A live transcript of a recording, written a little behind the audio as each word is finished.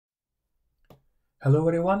Hello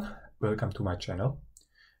everyone, welcome to my channel.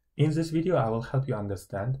 In this video, I will help you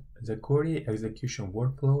understand the query execution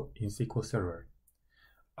workflow in SQL Server.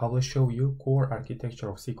 I will show you core architecture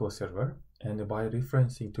of SQL Server, and by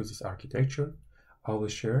referencing to this architecture, I will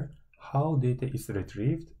share how data is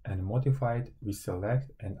retrieved and modified with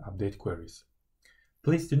select and update queries.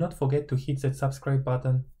 Please do not forget to hit that subscribe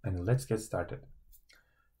button, and let's get started.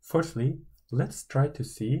 Firstly, let's try to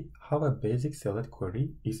see how a basic select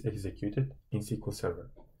query is executed in SQL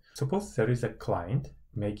Server. Suppose there is a client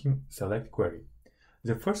making select query.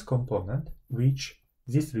 The first component which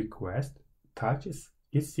this request touches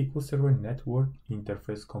is SQL Server Network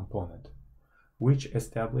Interface component, which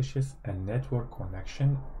establishes a network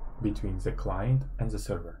connection between the client and the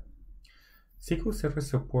server. SQL Server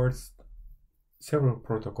supports several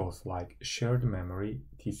protocols like shared memory,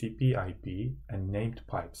 TCP/IP, and named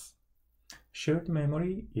pipes. Shared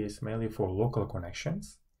memory is mainly for local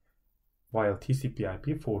connections, while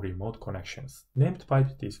TCP/IP for remote connections. Named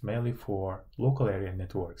pipe is mainly for local area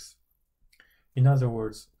networks. In other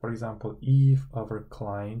words, for example, if our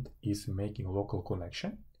client is making local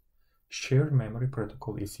connection, shared memory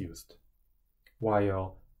protocol is used,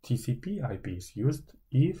 while TCP/IP is used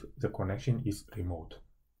if the connection is remote.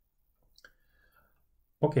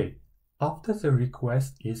 Okay, after the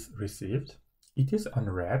request is received, it is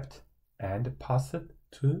unwrapped and passed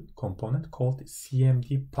to a component called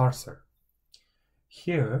CMD parser.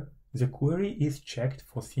 Here, the query is checked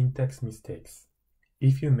for syntax mistakes.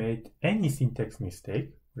 If you made any syntax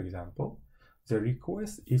mistake, for example, the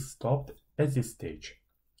request is stopped at this stage.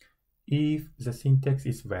 If the syntax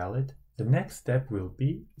is valid, the next step will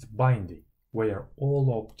be the binding, where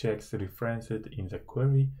all objects referenced in the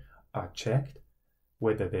query are checked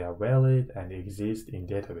whether they are valid and exist in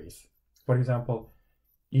database. For example,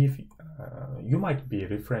 if you might be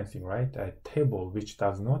referencing a table which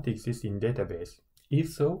does not exist in database.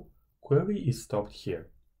 If so, query is stopped here.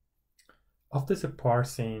 After the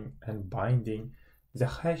parsing and binding, the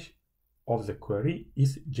hash of the query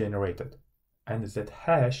is generated, and that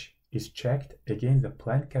hash is checked against the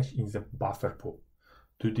plan cache in the buffer pool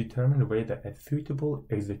to determine whether a suitable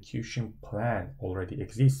execution plan already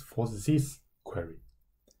exists for this query.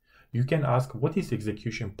 You can ask, what is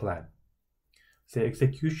execution plan? The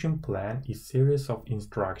execution plan is a series of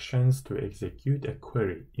instructions to execute a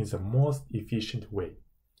query in the most efficient way.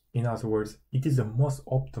 In other words, it is the most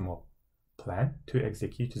optimal plan to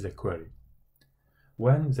execute the query.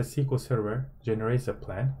 When the SQL Server generates a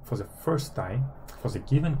plan for the first time for the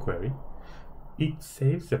given query, it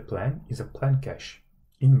saves the plan in the plan cache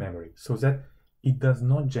in memory so that it does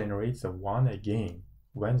not generate the one again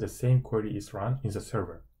when the same query is run in the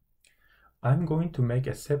server. I'm going to make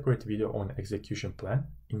a separate video on execution plan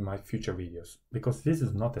in my future videos because this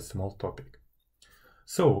is not a small topic.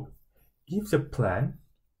 So, if the plan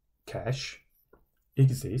cache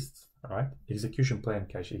exists, execution plan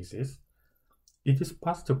cache exists, it is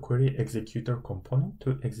passed to query executor component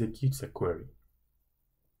to execute the query.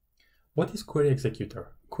 What is query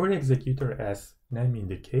executor? Query executor, as name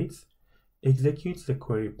indicates, executes the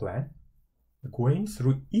query plan, going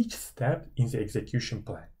through each step in the execution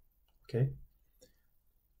plan. Okay.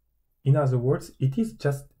 In other words, it is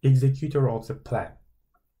just executor of the plan.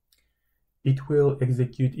 It will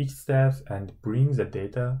execute each step and bring the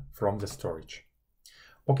data from the storage.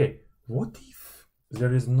 Okay, what if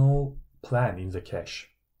there is no plan in the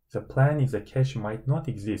cache? The plan in the cache might not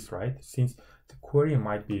exist, right? Since the query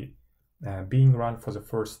might be being run for the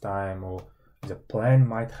first time, or the plan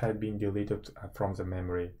might have been deleted from the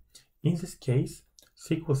memory. In this case,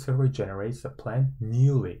 SQL Server generates a plan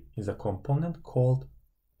newly in the component called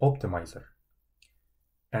optimizer.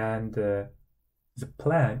 And the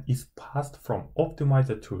plan is passed from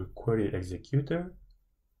optimizer to query executor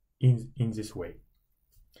in this way.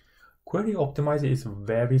 Query optimizer is a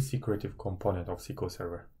very secretive component of SQL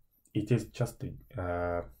Server. It is just the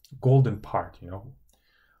golden part,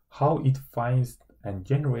 How it finds and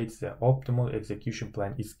generates the optimal execution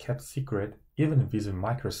plan is kept secret even within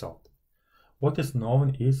Microsoft. What is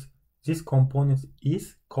known is this component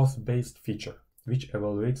is cost-based feature, which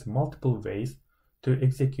evaluates multiple ways to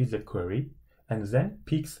execute the query and then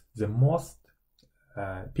picks the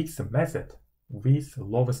method with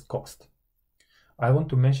lowest cost. I want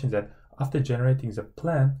to mention that after generating the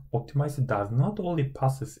plan, optimizer does not only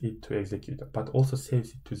passes it to executor, but also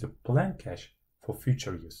saves it to the plan cache for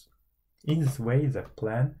future use. In this way, the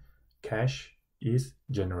plan cache is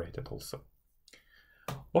generated also.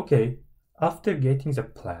 Okay. After getting the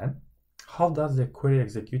plan, how does the query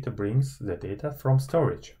executor brings the data from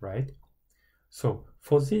storage, right? So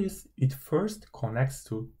for this, it first connects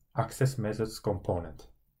to access methods component.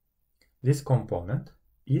 This component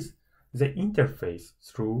is the interface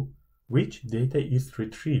through which data is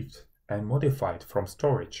retrieved and modified from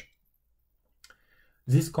storage.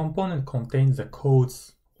 This component contains the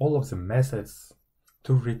codes, all of the methods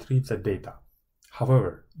to retrieve the data.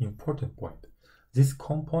 However, important point, this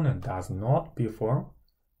component does not perform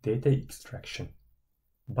data extraction,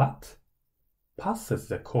 but passes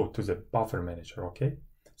the code to the buffer manager, okay?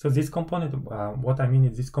 So this component, what I mean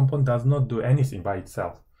is this component does not do anything by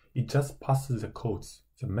itself. It just passes the codes,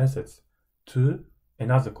 the methods, to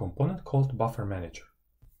another component called buffer manager.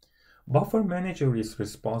 Buffer manager is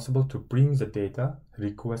responsible to bring the data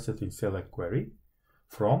requested in select query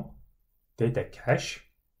from data cache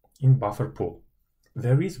in buffer pool.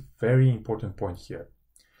 There is very important point here.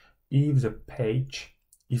 If the page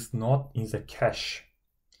is not in the cache,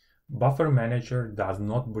 buffer manager does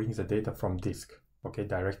not bring the data from disk, okay,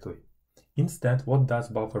 directly. Instead, what does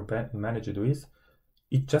buffer manager do is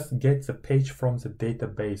it just gets the page from the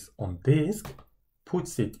database on disk,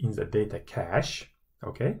 puts it in the data cache,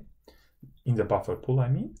 okay, in the buffer pool I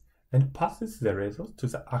mean, and passes the result to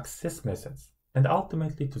the access methods and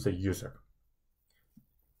ultimately to the user.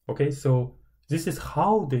 Okay, so this is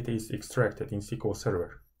how data is extracted in SQL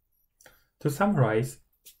Server. To summarize,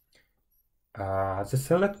 the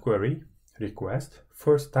select query request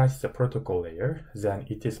first touches the protocol layer, then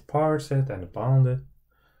it is parsed and bounded,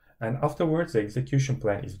 and afterwards the execution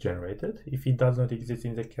plan is generated if it does not exist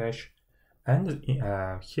in the cache, and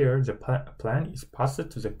here the plan is passed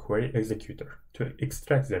to the query executor to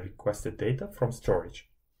extract the requested data from storage.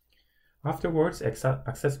 Afterwards,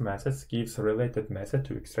 access methods gives a related method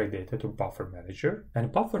to extract data to buffer manager,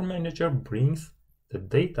 and buffer manager brings the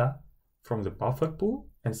data from the buffer pool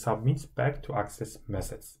and submits back to access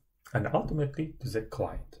methods and ultimately to the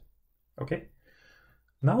client. Okay,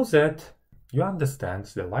 now that you understand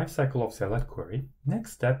the lifecycle of select query,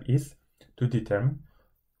 next step is to determine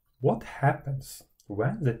what happens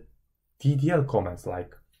when the DDL commands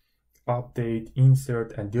like update,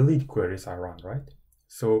 insert, and delete queries are run, right?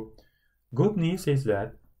 So good news is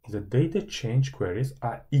that the data change queries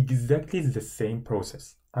are exactly the same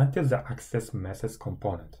process until the access methods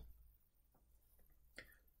component.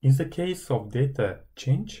 In the case of data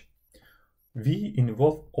change, we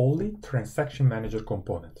involve only transaction manager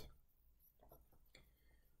component.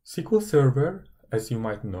 SQL Server, as you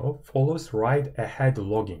might know, follows write-ahead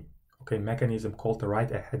logging, okay, mechanism called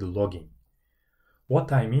write-ahead logging.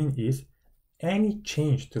 What I mean is any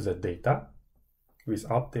change to the data with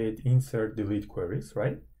update, insert, delete queries,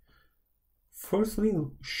 right? Firstly,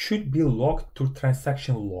 should be logged to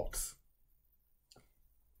transaction logs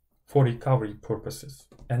for recovery purposes.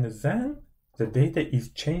 And then the data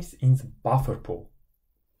is changed in the buffer pool.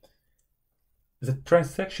 The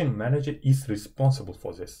transaction manager is responsible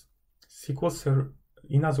for this. SQL Server,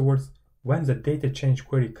 in other words, when the data change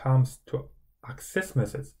query comes to access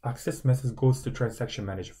methods goes to transaction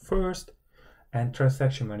manager first, and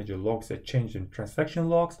transaction manager logs the change in transaction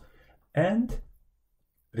logs and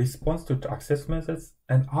responds to access methods.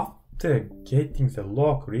 And after getting the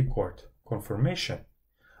log record confirmation,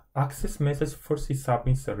 access methods firstly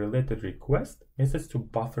submits a related request methods to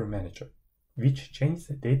buffer manager, which changes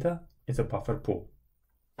the data in the buffer pool.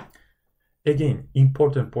 Again,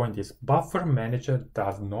 important point is buffer manager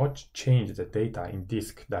does not change the data in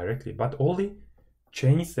disk directly, but only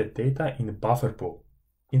changes the data in the buffer pool,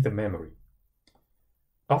 in the memory.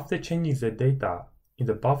 After changing the data in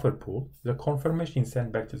the buffer pool, the confirmation is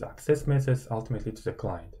sent back to the access methods, ultimately to the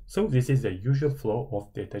client. So this is the usual flow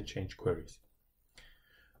of data change queries.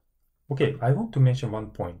 Okay, I want to mention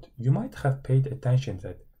one point. You might have paid attention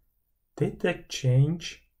that the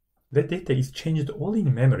data is changed only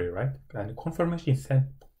in memory, right? And confirmation is sent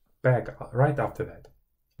back right after that,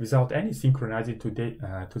 without any synchronizing to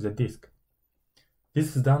the disk.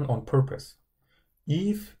 This is done on purpose.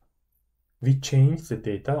 If we change the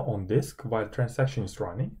data on disk while transaction is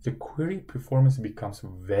running, the query performance becomes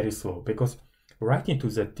very slow because writing to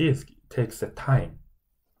the disk takes a time.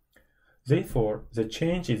 Therefore, the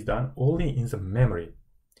change is done only in the memory.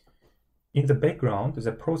 In the background,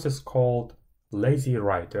 the process called lazy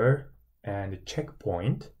writer and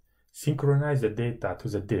checkpoint synchronize the data to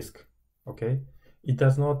the disk. Okay, it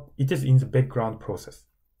is in the background process.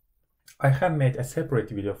 I have made a separate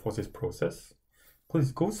video for this process.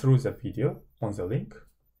 Please go through the video on the link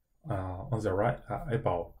on the right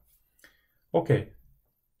above. Okay,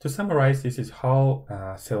 to summarize, this is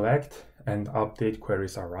how select and update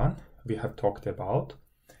queries are run. We have talked about,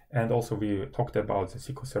 and also we talked about the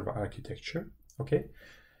SQL Server architecture. Okay,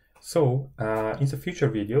 so in the future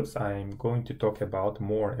videos, I'm going to talk about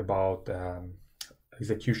more about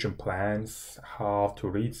execution plans, how to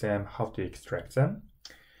read them, how to extract them.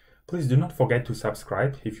 Please do not forget to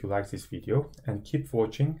subscribe if you like this video and keep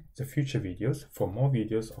watching the future videos for more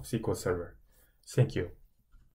videos of SQL Server. Thank you.